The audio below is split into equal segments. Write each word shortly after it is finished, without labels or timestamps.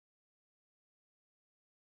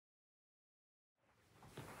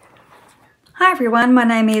Hi everyone, my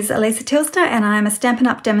name is Alisa Tilsner and I'm a Stampin'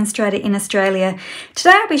 Up demonstrator in Australia.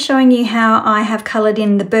 Today I'll be showing you how I have coloured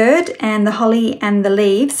in the bird and the holly and the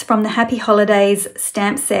leaves from the Happy Holidays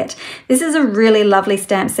stamp set. This is a really lovely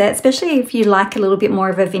stamp set, especially if you like a little bit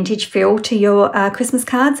more of a vintage feel to your Christmas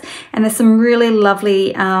cards, and there's some really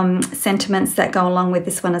lovely sentiments that go along with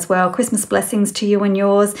this one as well. Christmas blessings to you and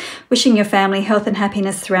yours, wishing your family health and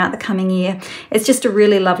happiness throughout the coming year. It's just a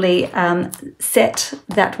really lovely set,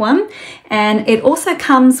 that one. And it also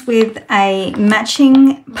comes with a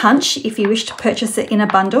matching punch if you wish to purchase it in a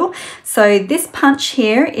bundle. So this punch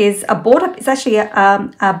here is a border, it's actually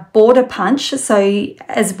a border punch. So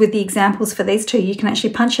as with the examples for these two, you can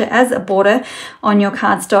actually punch it as a border on your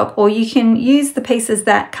cardstock, or you can use the pieces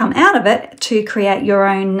that come out of it to create your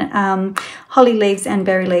own holly leaves and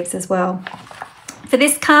berry leaves as well. For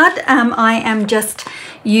this card, I am just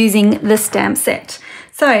using the stamp set.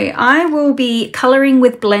 So I will be colouring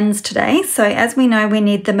with blends today. So as we know, we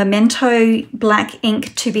need the Memento black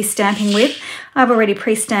ink to be stamping with. I've already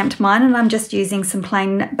pre-stamped mine and I'm just using some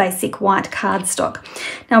plain basic white cardstock.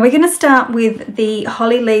 Now we're going to start with the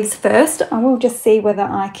holly leaves first. I will just see whether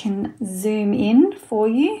I can zoom in for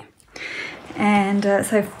you. And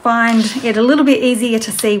so find it a little bit easier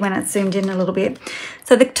to see when it's zoomed in a little bit.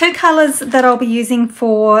 So the two colours that I'll be using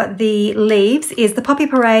for the leaves is the Poppy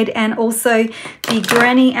Parade and also the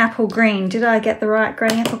Granny Apple Green. Did I get the right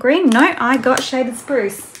Granny Apple Green? No, I got Shaded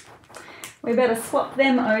Spruce. We better swap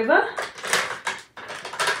them over.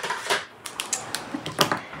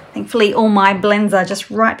 Thankfully all my blends are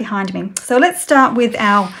just right behind me. So let's start with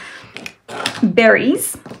our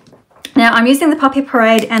berries. Now I'm using the Poppy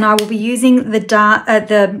Parade and I will be using the dark,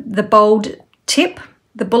 the bold tip,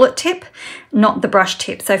 the bullet tip, not the brush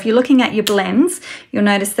tip. So if you're looking at your blends, you'll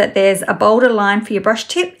notice that there's a bolder line for your brush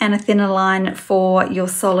tip and a thinner line for your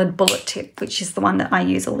solid bullet tip, which is the one that I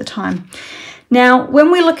use all the time. Now,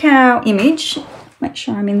 when we look at our image, make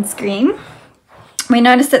sure I'm in screen, we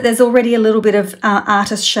notice that there's already a little bit of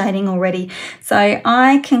artist shading already. So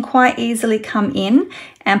I can quite easily come in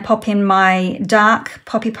and pop in my dark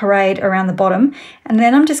Poppy Parade around the bottom, and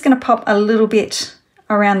then I'm just going to pop a little bit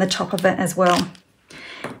around the top of it as well.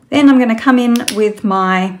 Then I'm going to come in with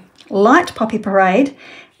my light Poppy Parade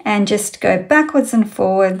and just go backwards and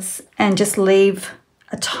forwards and just leave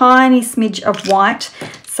a tiny smidge of white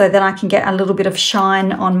so that I can get a little bit of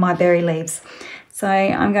shine on my berry leaves. So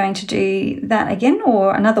I'm going to do that again,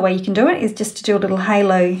 or another way you can do it is just to do a little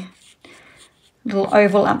halo, little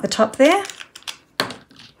oval up the top there.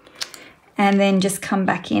 And then just come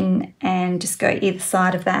back in and just go either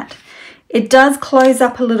side of that. It does close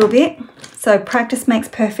up a little bit, so practice makes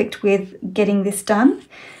perfect with getting this done.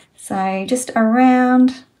 So just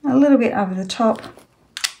around, a little bit over the top.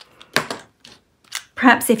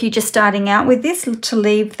 Perhaps if you're just starting out with this, to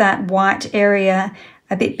leave that white area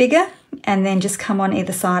a bit bigger, and then just come on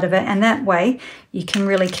either side of it, and that way you can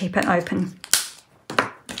really keep it open.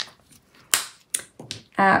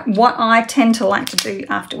 What I tend to like to do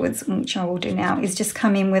afterwards, which I will do now, is just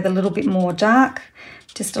come in with a little bit more dark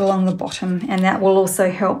just along the bottom, and that will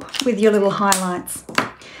also help with your little highlights.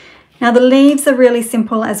 Now the leaves are really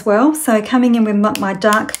simple as well, so coming in with my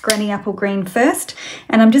dark Granny Apple Green first,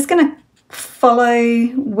 and I'm just going to follow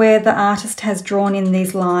where the artist has drawn in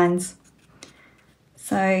these lines.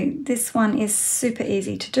 So this one is super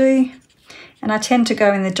easy to do, and I tend to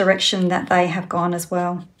go in the direction that they have gone as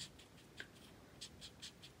well.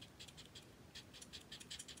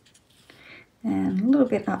 And a little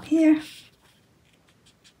bit up here.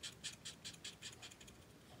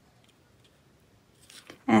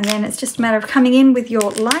 And then it's just a matter of coming in with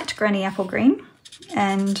your light Granny Apple Green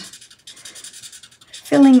and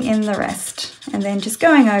filling in the rest, and then just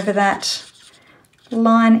going over that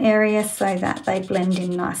line area so that they blend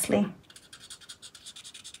in nicely.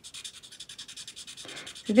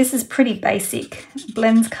 So this is pretty basic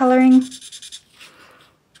blends colouring.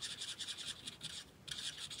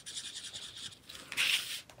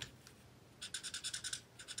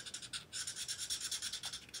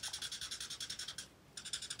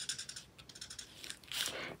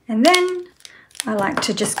 And then I like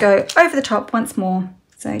to just go over the top once more.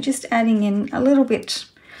 So just adding in a little bit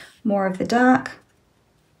more of the dark.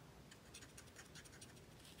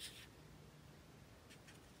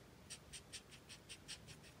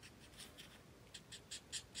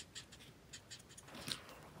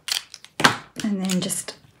 And then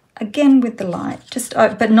just again with the light, just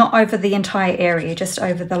but not over the entire area, just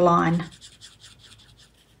over the line.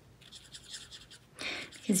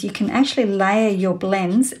 Because you can actually layer your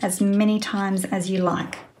blends as many times as you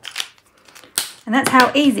like. And that's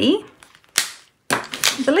how easy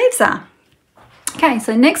the leaves are. Okay,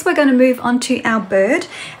 so next we're going to move on to our bird,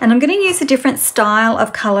 and I'm going to use a different style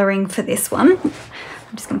of colouring for this one.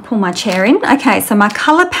 I'm just going to pull my chair in. Okay, so my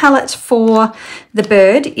colour palette for the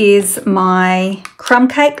bird is my Crumb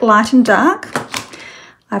Cake Light and Dark.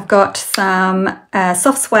 I've got some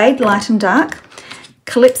Soft Suede Light and Dark,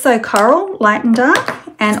 Calypso Coral Light and Dark,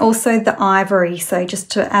 and also the Ivory, so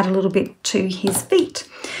just to add a little bit to his feet.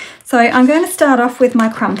 So I'm going to start off with my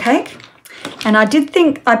Crumb Cake. And I did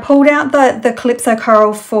think I pulled out the Calypso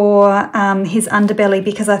Coral for his underbelly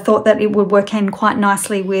because I thought that it would work in quite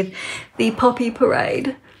nicely with the Poppy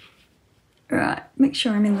Parade. All right, make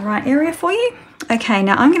sure I'm in the right area for you. Okay,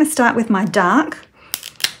 now I'm going to start with my dark,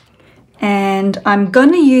 and I'm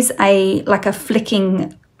going to use like a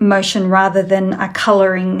flicking motion rather than a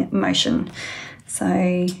colouring motion. So,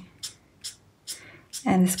 and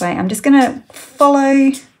this way I'm just going to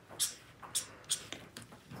follow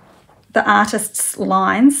the artist's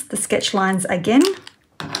lines, the sketch lines again,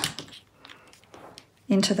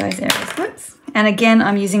 into those areas. Whoops. And again,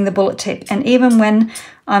 I'm using the bullet tip. And even when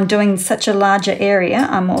I'm doing such a larger area,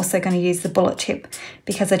 I'm also going to use the bullet tip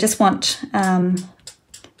because I just want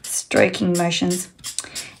stroking motions.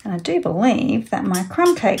 And I do believe that my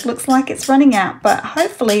crumb cake looks like it's running out, but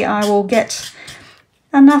hopefully I will get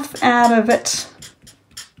enough out of it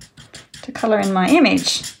to colour in my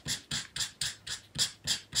image.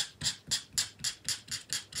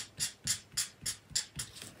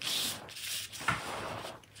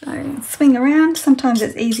 So swing around. Sometimes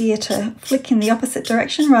it's easier to flick in the opposite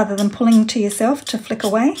direction rather than pulling to yourself to flick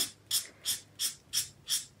away.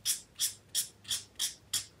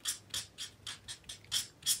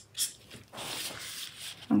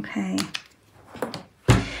 Okay.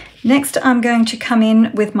 Next I'm going to come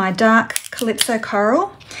in with my dark Calypso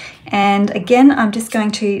Coral, and again I'm just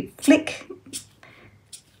going to flick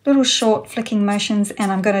little short flicking motions,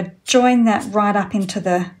 and I'm going to join that right up into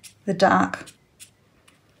the dark.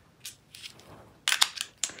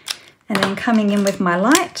 And then coming in with my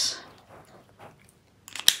light,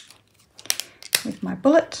 with my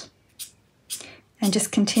bullet, and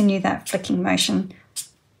just continue that flicking motion.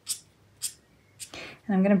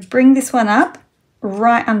 And I'm going to bring this one up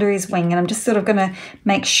right under his wing, and I'm just sort of going to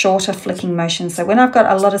make shorter flicking motions. So when I've got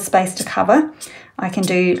a lot of space to cover, I can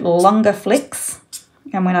do longer flicks,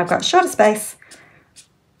 and when I've got shorter space,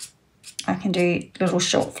 I can do little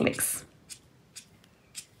short flicks.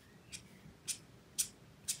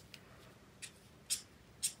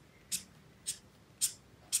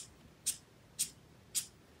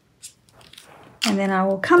 And then I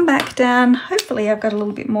will come back down. Hopefully I've got a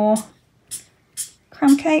little bit more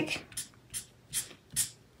crumb cake.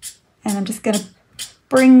 And I'm just going to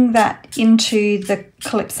bring that into the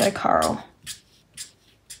Calypso Coral.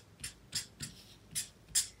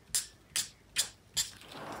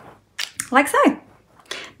 Like so.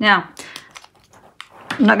 Now,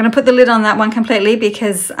 I'm not going to put the lid on that one completely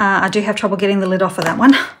because I do have trouble getting the lid off of that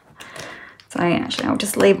one. So actually I'll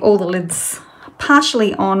just leave all the lids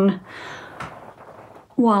partially on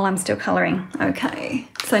while I'm still colouring. Okay,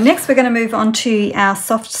 so next we're going to move on to our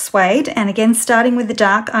soft suede, and again starting with the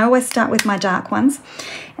dark. I always start with my dark ones,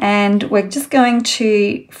 and we're just going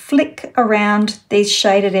to flick around these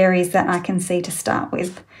shaded areas that I can see to start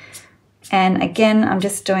with. And again I'm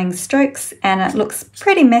just doing strokes, and it looks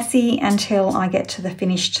pretty messy until I get to the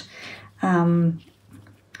finished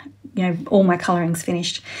you know, all my coloring's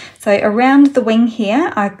finished. So around the wing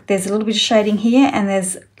here, there's a little bit of shading here, and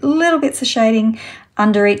there's little bits of shading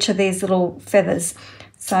under each of these little feathers.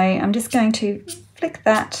 So I'm just going to flick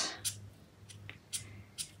that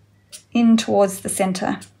in towards the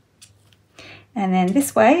center. And then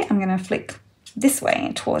this way, I'm going to flick this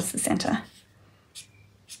way towards the center.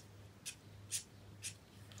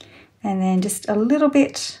 And then just a little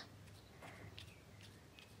bit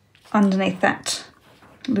underneath that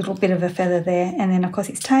little bit of a feather there, and then of course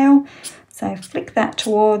his tail, so flick that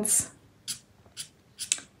towards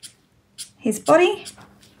his body,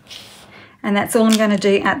 and that's all I'm going to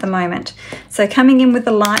do at the moment. So coming in with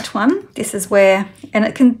the light one, this is where, and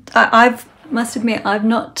it can, I've must admit I've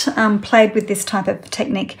not played with this type of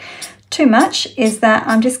technique too much, is that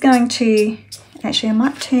I'm just going to, actually I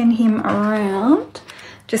might turn him around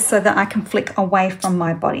just so that I can flick away from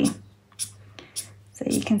my body. So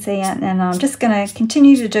you can see it, and I'm just going to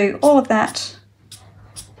continue to do all of that.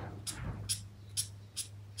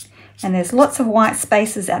 And there's lots of white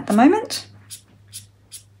spaces at the moment.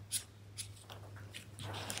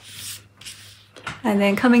 And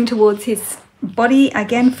then coming towards his body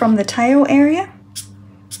again from the tail area.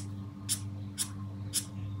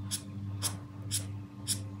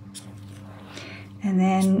 And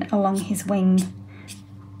then along his wing.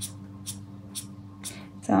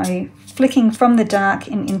 So flicking from the dark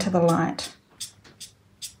and into the light.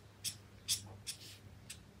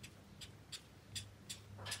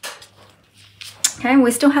 Okay, we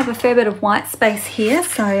still have a fair bit of white space here,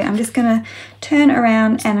 so I'm just going to turn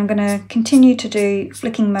around and I'm going to continue to do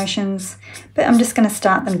flicking motions, but I'm just going to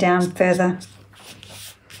start them down further.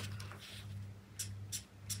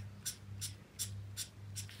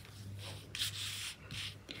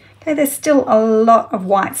 Okay, there's still a lot of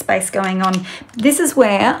white space going on. This is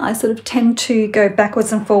where I sort of tend to go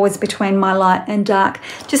backwards and forwards between my light and dark,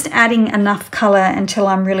 just adding enough colour until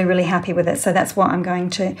I'm really, really happy with it. So that's what I'm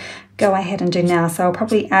going to go ahead and do now. So I'll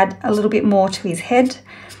probably add a little bit more to his head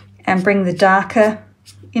and bring the darker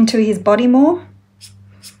into his body more.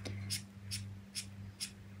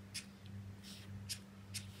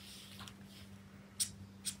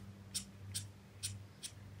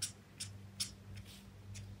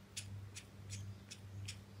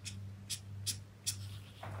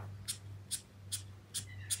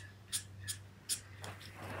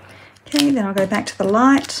 Okay, then I'll go back to the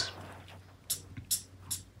light.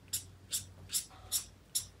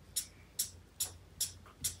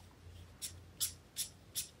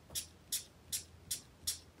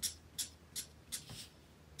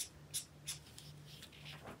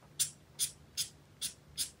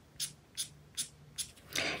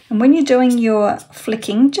 And when you're doing your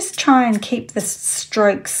flicking, just try and keep the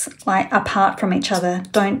strokes like apart from each other.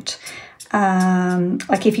 Don't,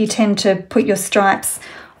 like if you tend to put your stripes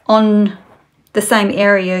on the same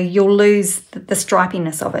area, you'll lose the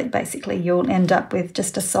stripiness of it, basically. You'll end up with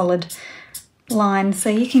just a solid line. So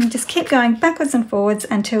you can just keep going backwards and forwards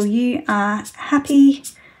until you are happy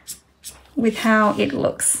with how it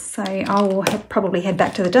looks. So I will probably head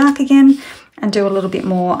back to the dark again and do a little bit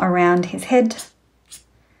more around his head.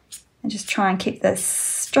 And just try and keep the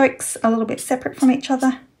strokes a little bit separate from each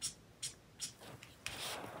other.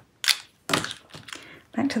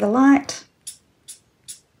 Back to the light.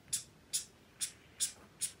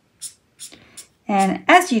 And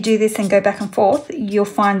as you do this and go back and forth, you'll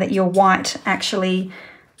find that your white actually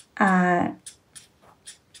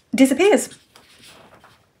disappears.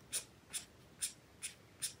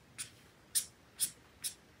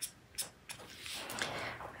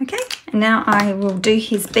 Okay, and now I will do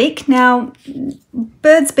his beak. Now,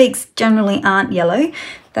 birds' beaks generally aren't yellow.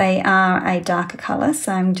 They are a darker colour,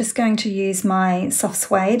 so I'm just going to use my soft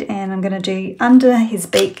suede and I'm going to do under his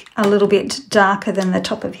beak a little bit darker than the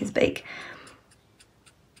top of his beak.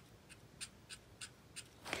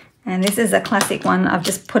 And this is a classic one of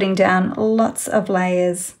just putting down lots of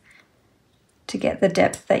layers to get the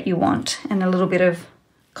depth that you want and a little bit of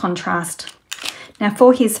contrast. Now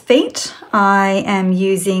for his feet, I am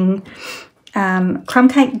using Crumb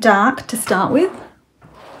Cake Dark to start with.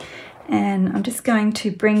 And I'm just going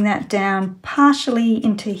to bring that down partially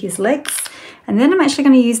into his legs. And then I'm actually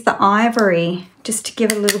going to use the ivory just to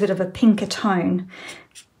give it a little bit of a pinker tone.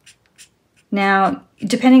 Now,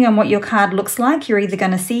 depending on what your card looks like, you're either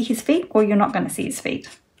going to see his feet or you're not going to see his feet.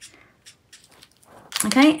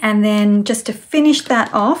 Okay, and then just to finish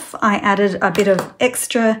that off, I added a bit of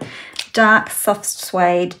extra dark soft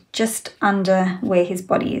suede just under where his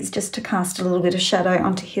body is, just to cast a little bit of shadow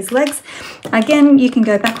onto his legs. Again, you can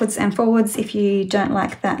go backwards and forwards. If you don't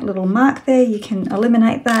like that little mark there, you can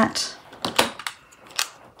eliminate that.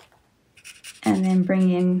 And then bring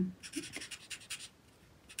in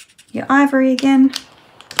your ivory again.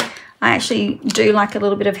 I actually do like a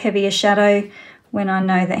little bit of heavier shadow when I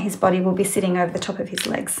know that his body will be sitting over the top of his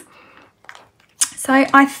legs. So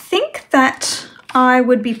I think that I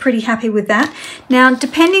would be pretty happy with that. Now,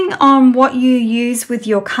 depending on what you use with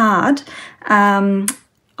your card,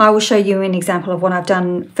 I will show you an example of what I've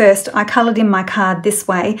done first. I coloured in my card this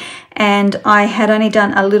way and I had only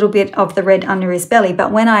done a little bit of the red under his belly,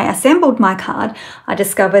 but when I assembled my card, I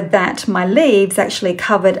discovered that my leaves actually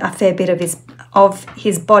covered a fair bit of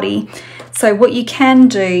his body. So what you can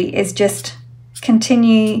do is just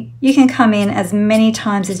continue, you can come in as many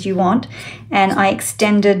times as you want, and I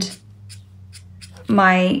extended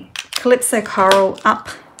my Calypso Coral up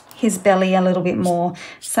his belly a little bit more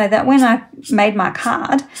so that when I made my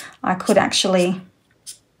card, I could actually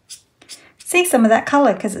see some of that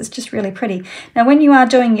colour because it's just really pretty. Now, when you are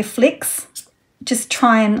doing your flicks, just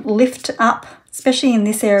try and lift up, especially in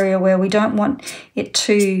this area where we don't want it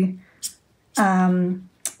to,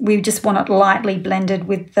 we just want it lightly blended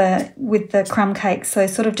with the crumb cake. So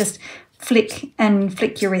sort of just flick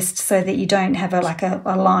your wrist so that you don't have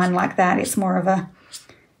a line like that. It's more of an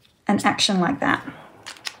action like that.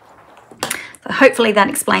 So hopefully that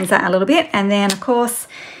explains that a little bit. And then of course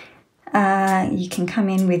you can come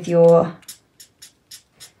in with your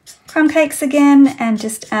crumb cakes again and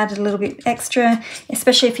just add a little bit extra,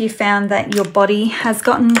 especially if you found that your body has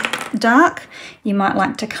gotten dark. You might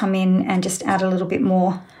like to come in and just add a little bit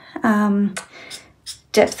more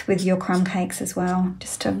depth with your crumb cakes as well,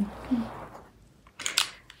 just to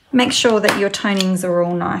make sure that your tonings are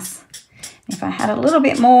all nice. If I had a little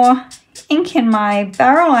bit more ink in my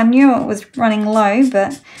barrel, I knew it was running low,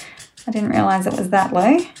 but I didn't realize it was that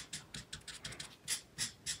low.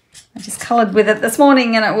 I just colored with it this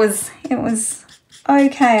morning and it was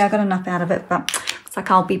okay. I got enough out of it, but it's like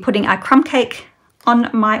I'll be putting a crumb cake on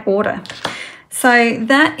my order. So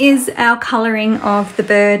that is our coloring of the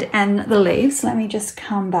bird and the leaves. Let me just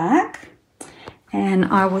come back and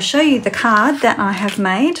I will show you the card that I have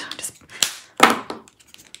made. Just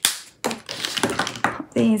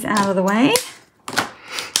pop these out of the way.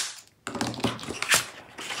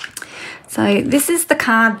 So this is the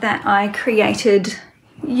card that I created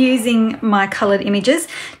using my colored images.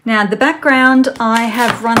 Now the background I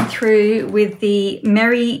have run through with the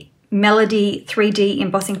Merry Melody 3D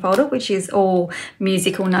embossing folder, which is all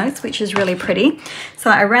musical notes, which is really pretty. So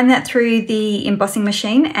I ran that through the embossing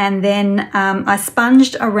machine, and then I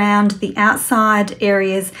sponged around the outside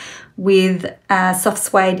areas with soft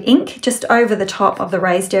suede ink just over the top of the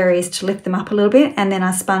raised areas to lift them up a little bit, and then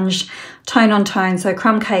I sponged tone on tone, so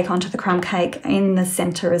crumb cake onto the crumb cake in the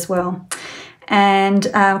center as well. And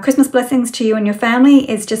Christmas Blessings to You and Your Family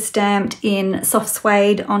is just stamped in soft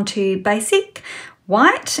suede onto basic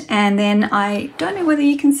white, and then I don't know whether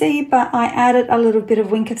you can see, but I added a little bit of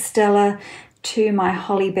Wink of Stella to my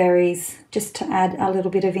holly berries just to add a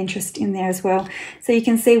little bit of interest in there as well. So you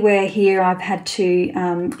can see where here I've had to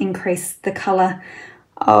increase the colour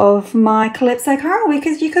of my Calypso coral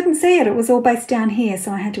because you couldn't see it. It was all based down here,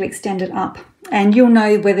 so I had to extend it up. And you'll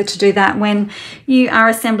know whether to do that when you are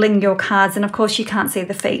assembling your cards. And of course you can't see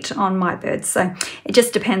the feet on my birds, so it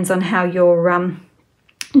just depends on how you're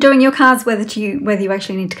doing your cards, whether you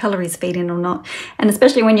actually need to colour his feet in or not. And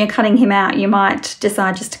especially when you're cutting him out, you might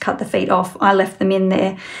decide just to cut the feet off. I left them in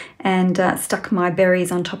there and stuck my berries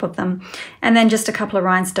on top of them, and then just a couple of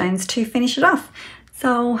rhinestones to finish it off.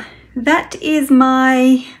 So that is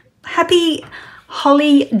my Happy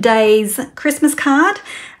Holidays Christmas card.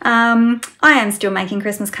 I am still making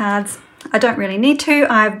Christmas cards. I don't really need to.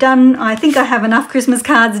 I think I have enough Christmas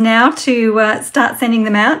cards now to start sending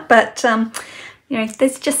them out, but you know,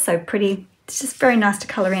 it's just so pretty. It's just very nice to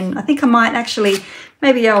colour in. I think I might actually,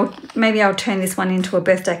 maybe I'll turn this one into a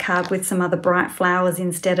birthday card with some other bright flowers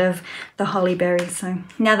instead of the holly berries. So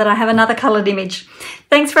now that I have another coloured image.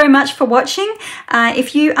 Thanks very much for watching.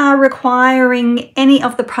 If you are requiring any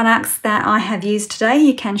of the products that I have used today,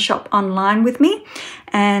 you can shop online with me.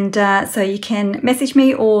 And so you can message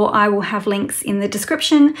me, or I will have links in the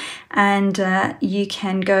description, and you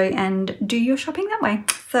can go and do your shopping that way.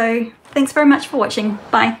 So thanks very much for watching.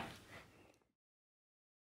 Bye.